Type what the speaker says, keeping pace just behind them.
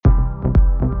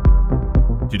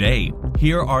Today,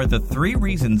 here are the 3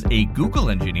 reasons a Google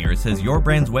engineer says your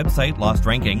brand's website lost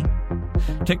ranking.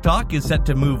 TikTok is set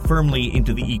to move firmly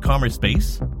into the e-commerce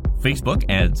space. Facebook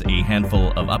adds a handful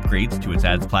of upgrades to its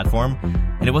ads platform.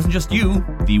 And it wasn't just you.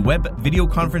 The web video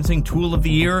conferencing tool of the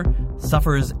year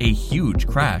suffers a huge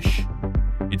crash.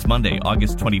 It's Monday,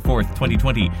 August 24th,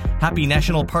 2020. Happy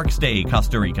National Parks Day,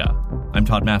 Costa Rica. I'm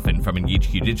Todd Maffin from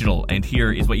EngageQ Digital, and here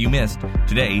is what you missed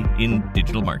today in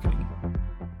digital marketing.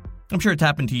 I'm sure it's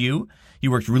happened to you.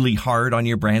 You worked really hard on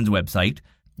your brand's website.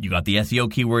 You got the SEO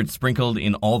keywords sprinkled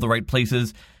in all the right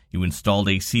places. You installed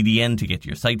a CDN to get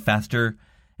your site faster.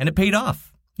 And it paid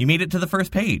off. You made it to the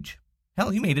first page.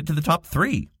 Hell, you made it to the top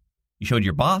 3. You showed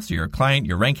your boss or your client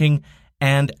your ranking,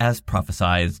 and as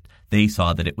prophesized, they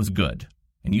saw that it was good.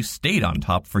 And you stayed on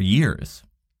top for years.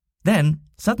 Then,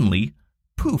 suddenly,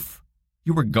 poof,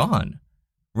 you were gone.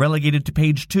 Relegated to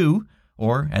page 2,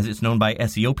 or as it's known by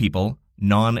SEO people,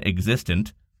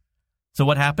 non-existent. So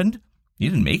what happened?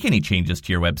 You didn't make any changes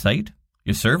to your website.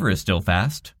 Your server is still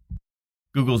fast.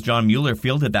 Google's John Mueller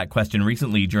fielded that question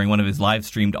recently during one of his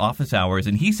live-streamed office hours,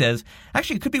 and he says,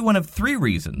 actually, it could be one of 3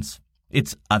 reasons.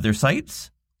 It's other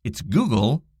sites, it's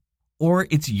Google, or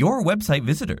it's your website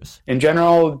visitors. In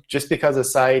general, just because a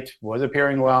site was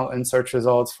appearing well in search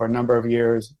results for a number of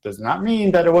years does not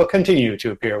mean that it will continue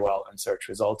to appear well in search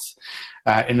results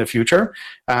in the future.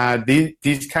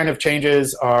 These kind of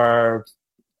changes are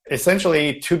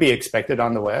essentially to be expected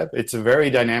on the web. It's a very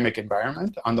dynamic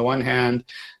environment. On the one hand,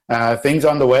 things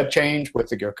on the web change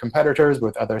with your competitors,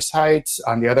 with other sites.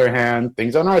 On the other hand,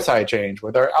 things on our side change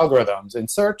with our algorithms in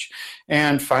search.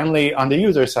 And finally, on the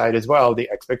user side as well, the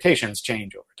expectations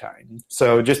change over time.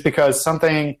 So just because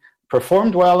something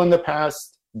performed well in the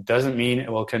past doesn't mean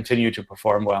it will continue to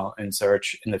perform well in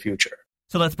search in the future.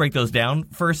 So let's break those down.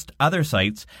 First, other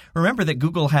sites. Remember that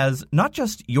Google has not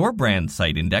just your brand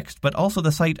site indexed, but also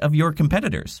the site of your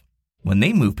competitors. When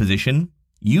they move position,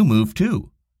 you move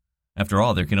too. After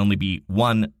all, there can only be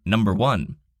one number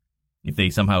 1. If they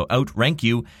somehow outrank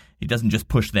you, it doesn't just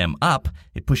push them up,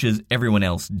 it pushes everyone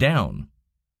else down.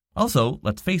 Also,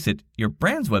 let's face it, your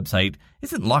brand's website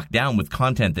isn't locked down with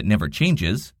content that never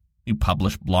changes. You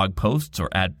publish blog posts or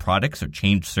add products or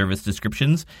change service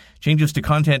descriptions. Changes to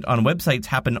content on websites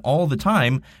happen all the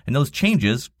time, and those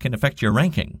changes can affect your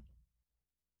ranking.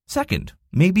 Second,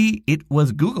 maybe it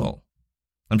was Google.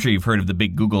 I'm sure you've heard of the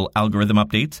big Google algorithm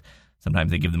updates.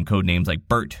 Sometimes they give them code names like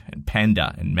BERT and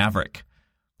Panda and Maverick.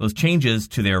 Those changes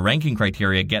to their ranking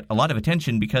criteria get a lot of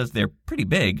attention because they're pretty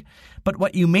big. But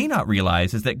what you may not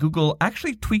realize is that Google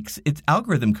actually tweaks its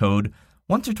algorithm code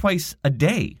once or twice a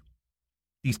day.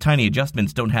 These tiny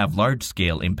adjustments don't have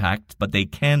large-scale impact, but they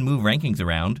can move rankings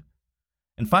around.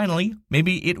 And finally,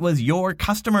 maybe it was your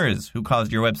customers who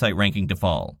caused your website ranking to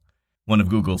fall. One of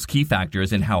Google's key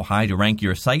factors in how high to rank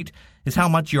your site is how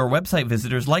much your website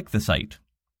visitors like the site.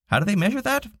 How do they measure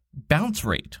that? Bounce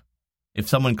rate. If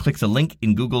someone clicks a link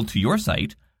in Google to your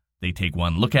site, they take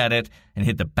one look at it and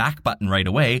hit the back button right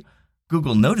away,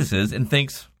 Google notices and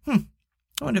thinks, I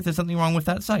wonder if there's something wrong with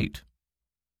that site.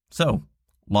 So,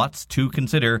 lots to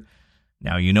consider.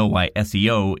 Now you know why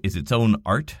SEO is its own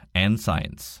art and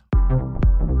science.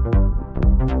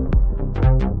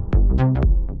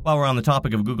 While we're on the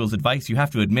topic of Google's advice, you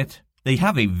have to admit they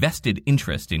have a vested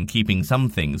interest in keeping some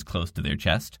things close to their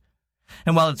chest.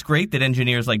 And while it's great that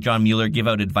engineers like John Mueller give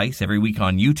out advice every week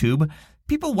on YouTube,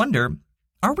 people wonder,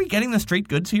 are we getting the straight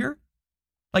goods here?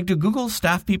 Like, do Google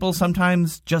staff people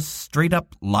sometimes just straight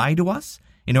up lie to us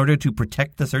in order to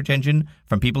protect the search engine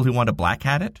from people who want to black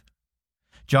hat it?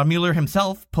 John Mueller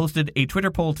himself posted a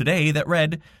Twitter poll today that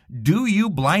read, "Do you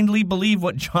blindly believe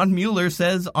what John Mueller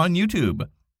says on YouTube?"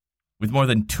 With more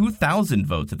than 2,000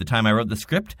 votes at the time I wrote the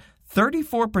script,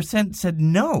 34% said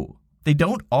no, they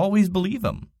don't always believe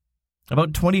him.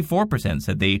 About 24%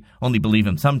 said they only believe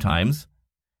him sometimes.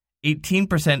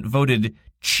 18% voted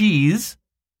cheese.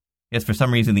 Yes, for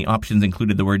some reason the options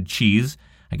included the word cheese.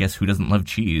 I guess who doesn't love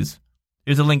cheese?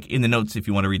 There's a link in the notes if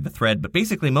you want to read the thread, but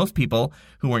basically most people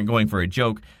who weren't going for a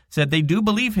joke said they do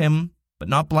believe him, but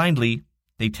not blindly.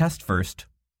 They test first.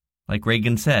 Like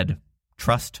Reagan said,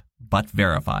 trust but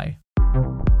verify.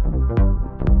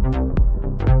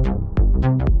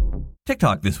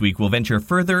 TikTok this week will venture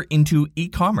further into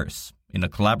e-commerce. In a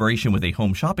collaboration with a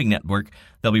home shopping network,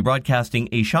 they'll be broadcasting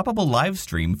a shoppable live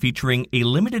stream featuring a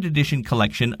limited edition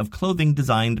collection of clothing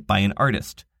designed by an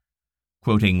artist.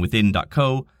 Quoting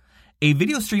Within.co, a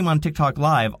video stream on TikTok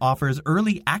Live offers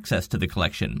early access to the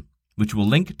collection, which will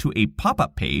link to a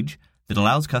pop-up page that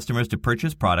allows customers to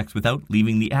purchase products without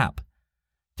leaving the app.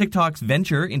 TikTok's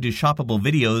venture into shoppable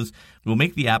videos will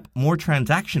make the app more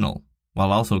transactional,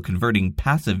 while also converting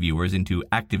passive viewers into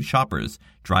active shoppers,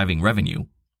 driving revenue.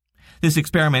 This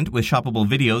experiment with shoppable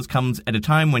videos comes at a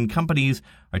time when companies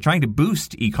are trying to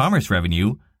boost e-commerce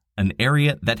revenue, an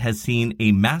area that has seen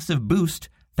a massive boost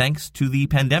thanks to the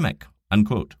pandemic,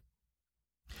 unquote.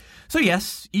 So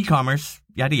yes, e-commerce,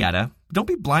 yada yada. Don't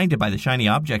be blinded by the shiny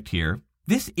object here.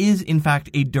 This is, in fact,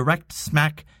 a direct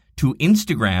smack to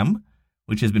Instagram,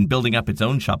 which has been building up its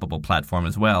own shoppable platform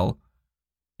as well.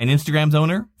 And Instagram's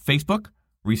owner, Facebook,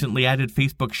 recently added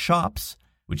Facebook Shops,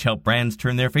 which help brands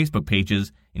turn their Facebook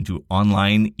pages into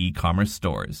online e-commerce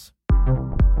stores.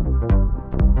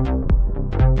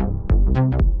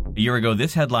 A year ago,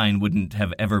 this headline wouldn't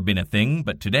have ever been a thing,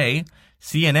 but today,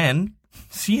 CNN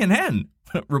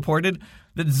reported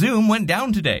that Zoom went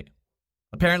down today.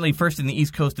 Apparently first in the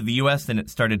east coast of the US, then it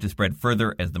started to spread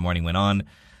further as the morning went on.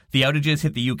 The outages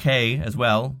hit the UK as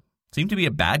well. Seemed to be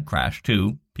a bad crash,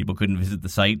 too. People couldn't visit the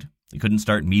site. They couldn't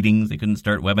start meetings. They couldn't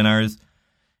start webinars.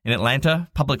 In Atlanta,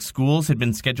 public schools had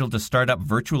been scheduled to start up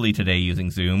virtually today using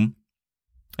Zoom.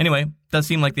 Anyway, does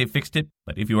seem like they've fixed it,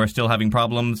 but if you are still having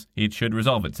problems, it should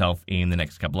resolve itself in the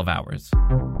next couple of hours.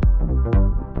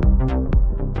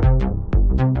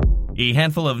 A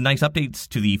handful of nice updates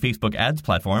to the Facebook ads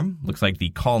platform. Looks like the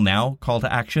Call Now call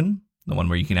to action, the one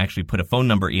where you can actually put a phone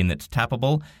number in that's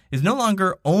tappable, is no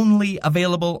longer only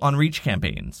available on Reach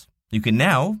campaigns. You can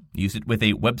now use it with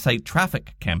a website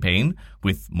traffic campaign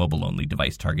with mobile-only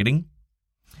device targeting.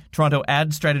 Toronto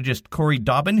ad strategist Corey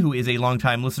Dobbin, who is a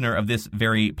longtime listener of this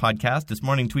very podcast, this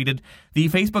morning tweeted, "The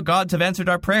Facebook gods have answered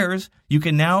our prayers. You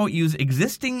can now use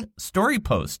existing story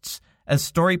posts as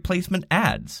story placement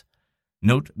ads.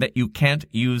 Note that you can't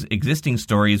use existing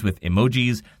stories with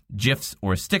emojis, GIFs,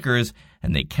 or stickers,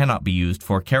 and they cannot be used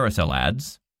for carousel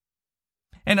ads."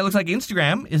 And it looks like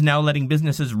Instagram is now letting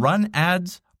businesses run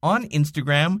ads on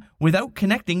Instagram without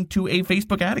connecting to a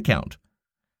Facebook ad account.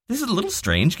 This is a little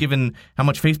strange given how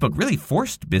much Facebook really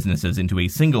forced businesses into a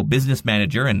single business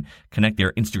manager and connect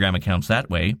their Instagram accounts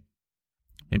that way.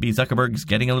 Maybe Zuckerberg's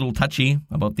getting a little touchy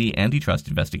about the antitrust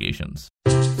investigations.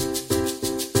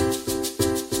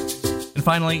 And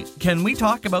finally, can we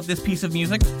talk about this piece of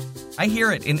music? I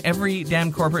hear it in every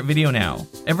damn corporate video now.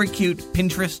 Every cute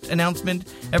Pinterest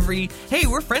announcement, every, hey,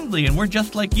 we're friendly and we're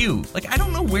just like you. Like, I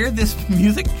don't know where this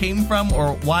music came from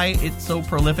or why it's so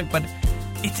prolific, but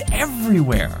it's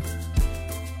everywhere.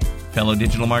 Fellow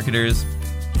digital marketers,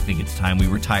 I think it's time we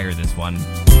retire this one.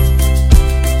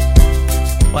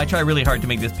 Well, I try really hard to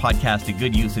make this podcast a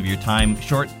good use of your time.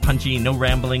 Short, punchy, no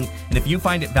rambling. And if you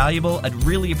find it valuable, I'd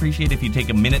really appreciate if you take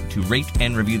a minute to rate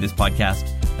and review this podcast.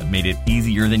 I've made it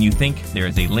easier than you think. There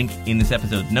is a link in this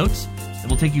episode's notes that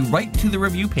will take you right to the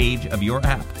review page of your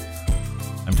app.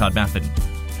 I'm Todd Maffin.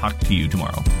 Talk to you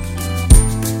tomorrow.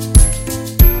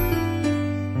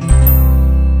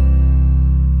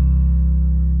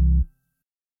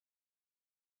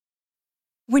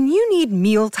 When you need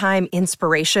mealtime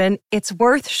inspiration, it's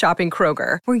worth shopping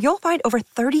Kroger, where you'll find over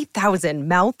 30,000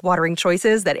 mouth-watering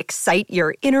choices that excite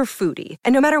your inner foodie.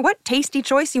 And no matter what tasty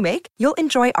choice you make, you'll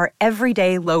enjoy our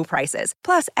everyday low prices,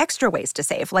 plus extra ways to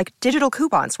save, like digital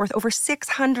coupons worth over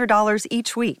 $600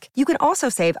 each week. You can also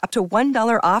save up to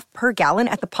 $1 off per gallon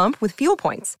at the pump with fuel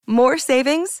points. More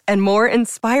savings and more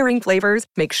inspiring flavors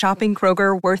make shopping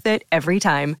Kroger worth it every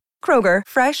time. Kroger,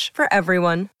 fresh for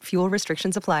everyone. Fuel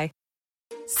restrictions apply.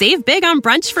 Save big on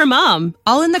brunch for mom,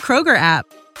 all in the Kroger app.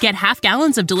 Get half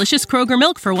gallons of delicious Kroger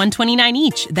milk for $1.29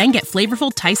 each. Then get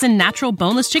flavorful Tyson natural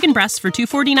boneless chicken breasts for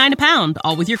 $2.49 a pound,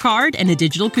 all with your card and a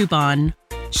digital coupon.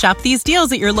 Shop these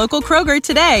deals at your local Kroger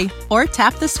today, or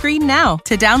tap the screen now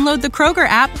to download the Kroger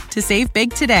app to save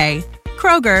big today.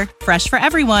 Kroger, fresh for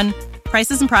everyone.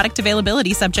 Prices and product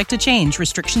availability subject to change.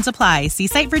 Restrictions apply. See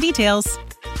site for details.